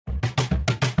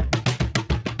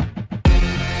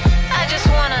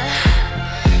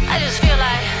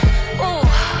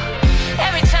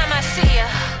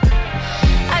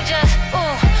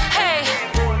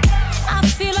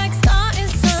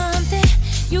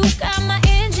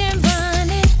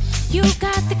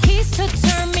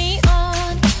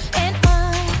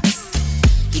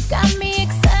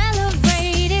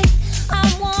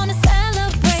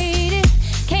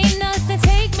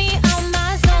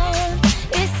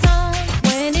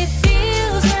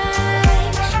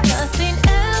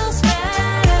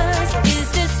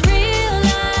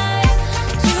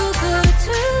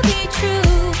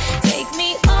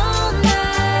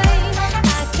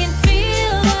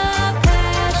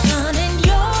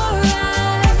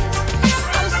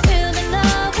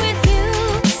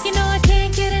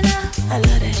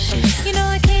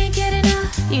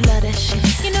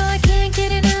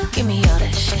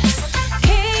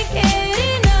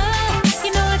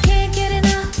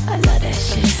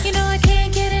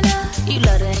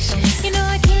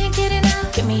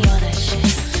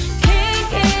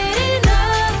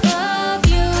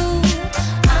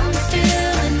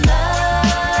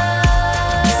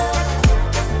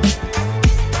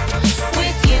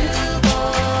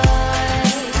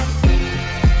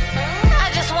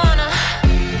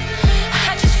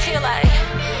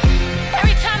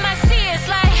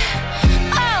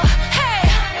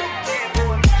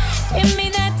Give me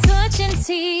that touch and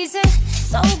tease it.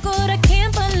 So good, I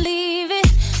can't believe it.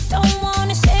 Don't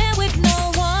wanna share with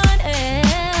no one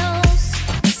else.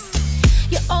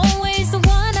 You're always the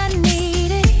one I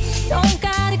needed. Don't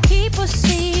gotta keep a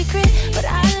secret, but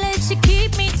I let you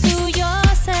keep me to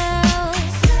yourself.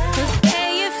 'Cause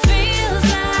babe, it feels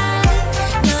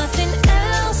like nothing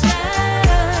else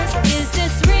matters. Is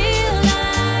this real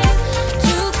life?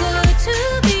 Too good to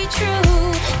be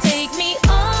true. Take me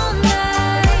all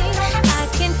night. I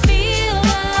can feel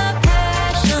the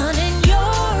passion in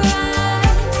your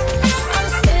eyes. I'm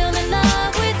still in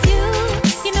love with you.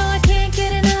 You know I can't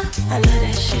get enough. I love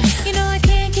that shit. You know I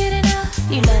can't get enough.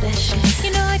 You love that shit.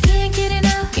 You know